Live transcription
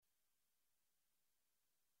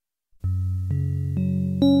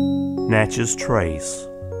Natchez Trace,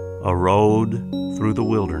 a road through the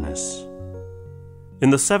wilderness. In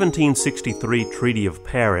the 1763 Treaty of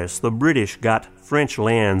Paris, the British got French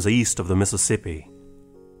lands east of the Mississippi.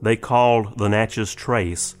 They called the Natchez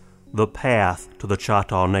Trace the path to the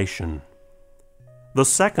Choctaw Nation. The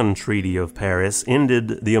Second Treaty of Paris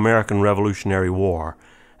ended the American Revolutionary War,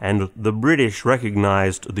 and the British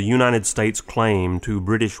recognized the United States claim to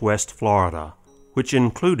British West Florida, which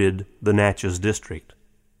included the Natchez District.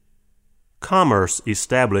 Commerce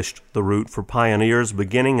established the route for pioneers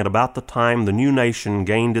beginning at about the time the new nation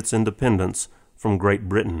gained its independence from Great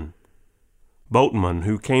Britain. Boatmen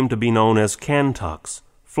who came to be known as Kantucks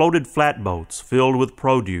floated flatboats filled with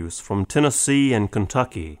produce from Tennessee and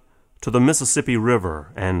Kentucky to the Mississippi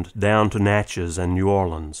River and down to Natchez and New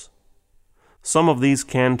Orleans. Some of these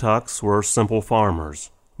Kantucks were simple farmers,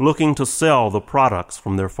 looking to sell the products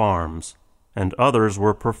from their farms, and others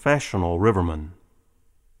were professional rivermen.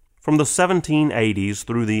 From the 1780s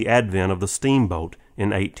through the advent of the steamboat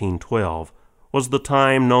in 1812 was the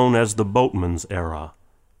time known as the boatman's era.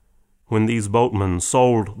 When these boatmen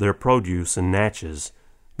sold their produce in Natchez,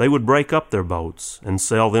 they would break up their boats and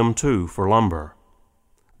sell them too for lumber.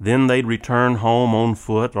 Then they'd return home on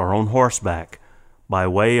foot or on horseback, by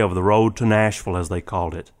way of the road to Nashville, as they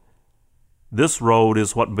called it. This road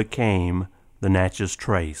is what became the Natchez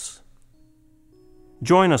Trace.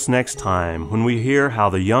 Join us next time when we hear how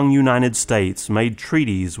the young United States made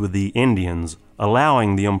treaties with the Indians,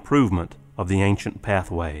 allowing the improvement of the ancient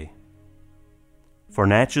pathway. For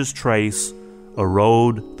Natchez Trace, a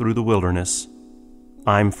road through the wilderness,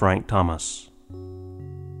 I'm Frank Thomas.